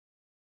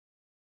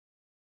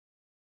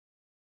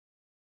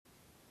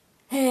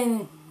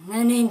Hey,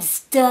 my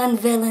name's Don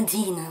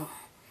Valentino,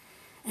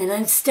 and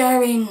I'm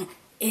starring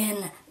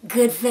in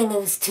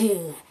Goodfellas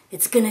 2.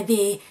 It's gonna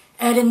be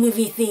at a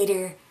movie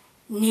theater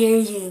near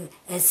you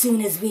as soon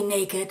as we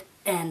make it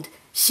and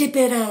ship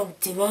it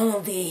out to all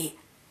of the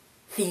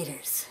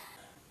theaters.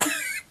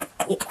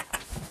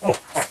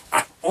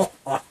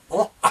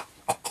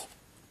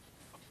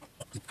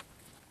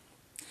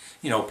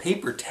 You know,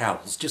 paper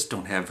towels just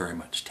don't have very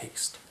much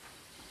taste.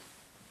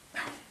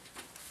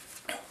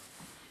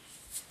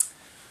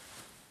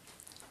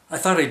 I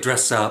thought I'd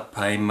dress up.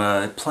 I'm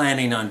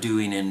planning on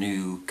doing a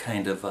new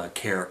kind of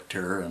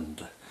character,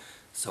 and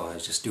so I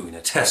was just doing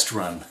a test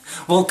run.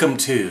 Welcome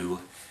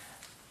to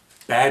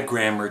Bad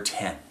Grammar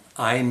 10.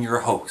 I'm your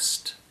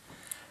host,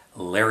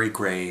 Larry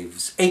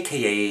Graves,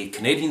 aka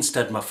Canadian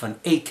STUDMUFFIN,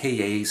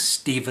 aka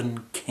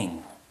Stephen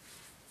King.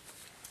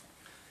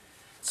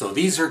 So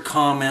these are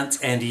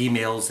comments and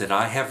emails that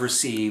I have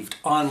received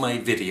on my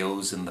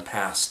videos in the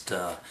past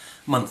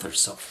month or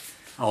so.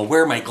 I'll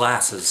wear my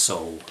glasses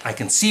so I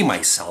can see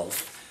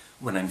myself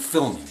when I'm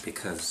filming,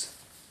 because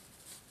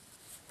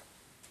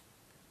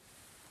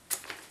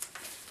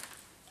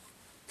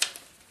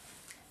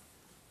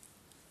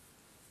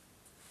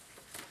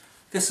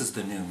this is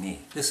the new me.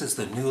 This is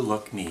the new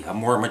look me. A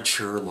more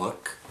mature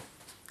look,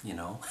 you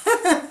know.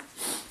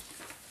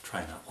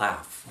 Try not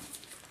laugh.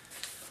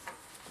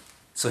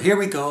 So here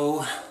we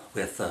go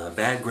with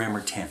Bad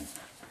Grammar 10.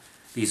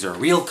 These are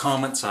real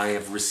comments I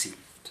have received.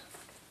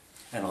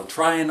 And I'll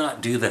try and not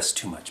do this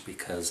too much,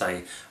 because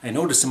I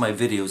notice in my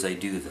videos I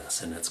do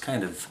this and it's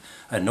kind of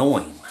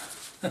annoying.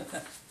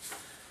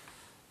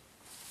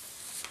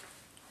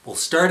 We'll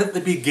start at the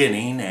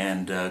beginning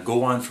and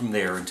go on from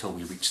there until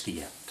we reach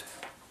the end.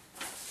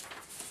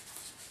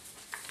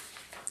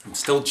 I'm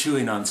still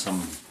chewing on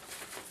some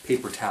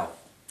paper towel.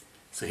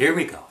 So here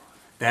we go.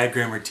 Bad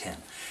Grammar 10.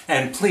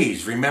 And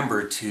please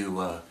remember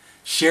to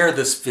share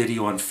this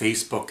video on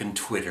Facebook and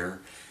Twitter,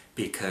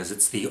 because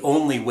it's the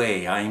only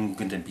way I'm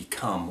going to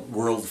become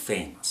world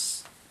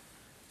famous,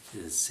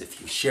 is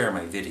if you share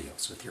my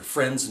videos with your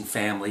friends and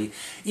family.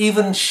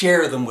 Even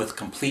share them with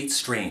complete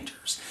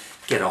strangers.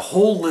 Get a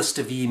whole list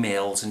of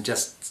emails and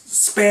just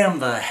spam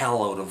the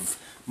hell out of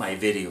my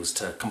videos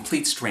to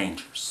complete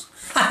strangers.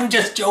 I'm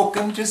just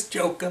joking, just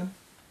joking.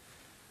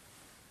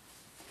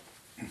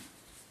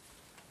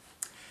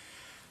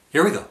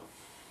 Here we go.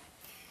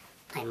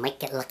 I might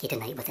get lucky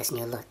tonight with this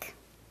new look.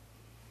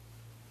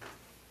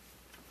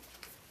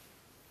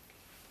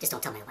 Just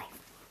don't tell my wife.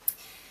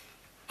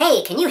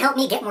 Hey, can you help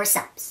me get more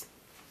subs?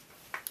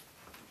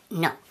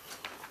 No.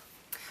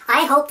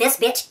 I hope this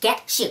bitch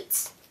get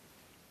shoots.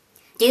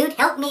 Dude,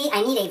 help me,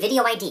 I need a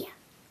video idea.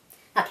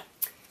 Okay.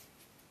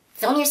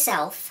 Film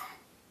yourself,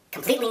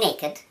 completely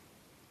naked,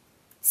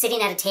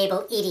 sitting at a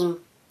table eating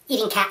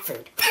cat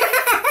food.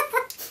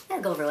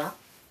 That'll go over well.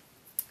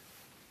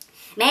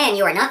 Man,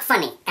 you are not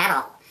funny at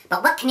all.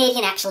 But what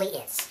Canadian actually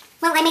is?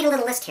 Well, I made a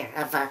little list here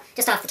of,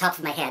 just off the top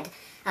of my head.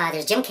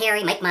 There's Jim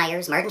Carrey, Mike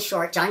Myers, Martin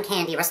Short, John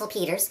Candy, Russell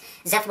Peters,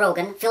 Seth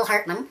Rogen, Phil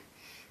Hartman,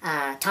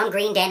 Tom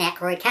Green, Dan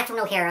Aykroyd, Catherine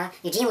O'Hara,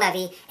 Eugene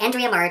Levy,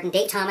 Andrea Martin,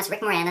 Dave Thomas, Rick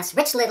Moranis,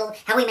 Rich Little,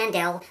 Howie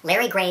Mandel,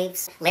 Larry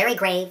Graves, Larry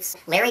Graves,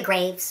 Larry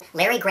Graves,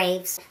 Larry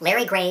Graves,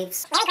 Larry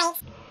Graves, Larry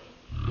Graves.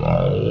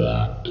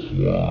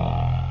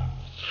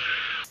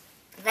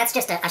 That's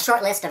just a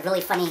short list of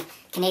really funny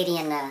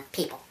Canadian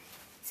people.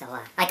 So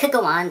I could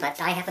go on,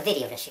 but I have a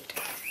video to shoot.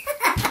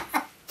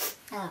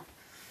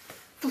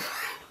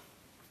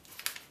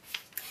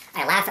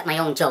 I laugh at my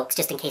own jokes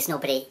just in case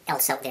nobody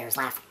else out there is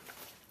laughing.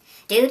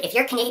 Dude, if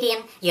you're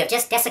Canadian, you have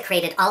just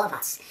desecrated all of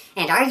us.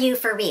 And are you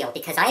for real?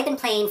 Because I've been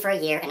playing for a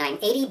year and I'm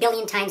 80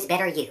 billion times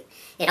better you.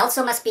 It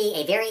also must be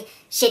a very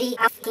shitty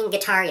fucking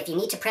guitar if you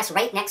need to press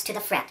right next to the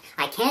fret.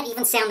 I can't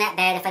even sound that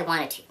bad if I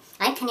wanted to.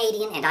 I'm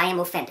Canadian and I am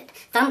offended.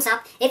 Thumbs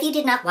up if you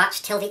did not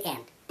watch till the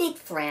end. Big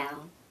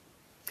frown.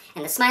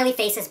 And the smiley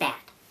face is bad.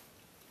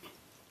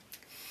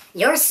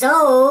 You're so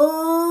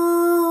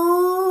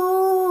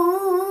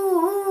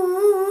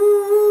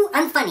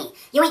unfunny.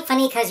 You ain't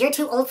funny because you're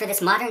too old for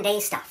this modern day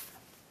stuff.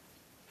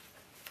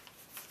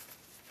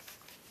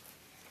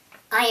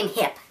 I am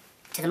hip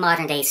to the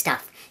modern day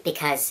stuff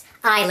because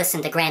I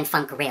listen to Grand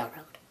Funk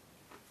Railroad.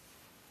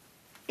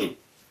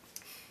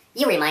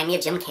 You remind me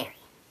of Jim Carrey.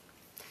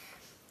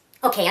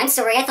 Okay, I'm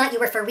sorry. I thought you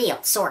were for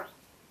real. Sorry.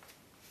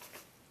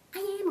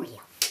 I am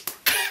real.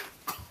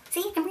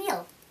 See, I'm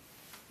real.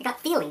 I got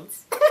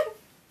feelings.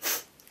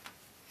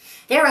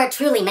 There are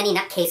truly many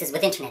nutcases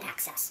with internet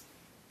access.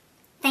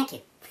 Thank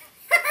you.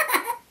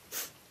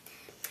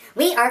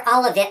 We are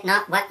all of it,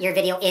 not what your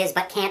video is,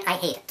 but can't I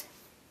hate it.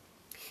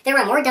 There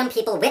are more dumb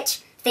people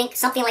which think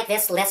something like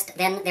this list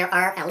than there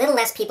are a little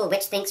less people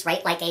which thinks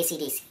right like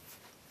AC/DC.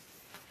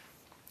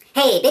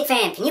 Hey, big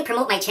fan, can you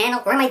promote my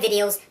channel or my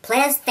videos?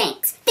 Please,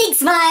 thanks. Big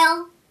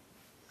smile!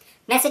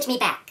 Message me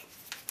back.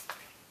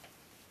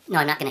 No,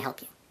 I'm not going to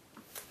help you.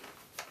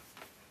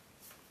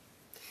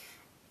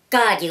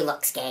 God, you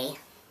looks gay.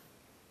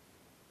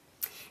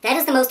 That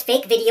is the most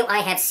fake video I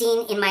have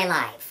seen in my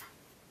life.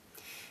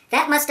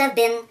 That must have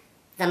been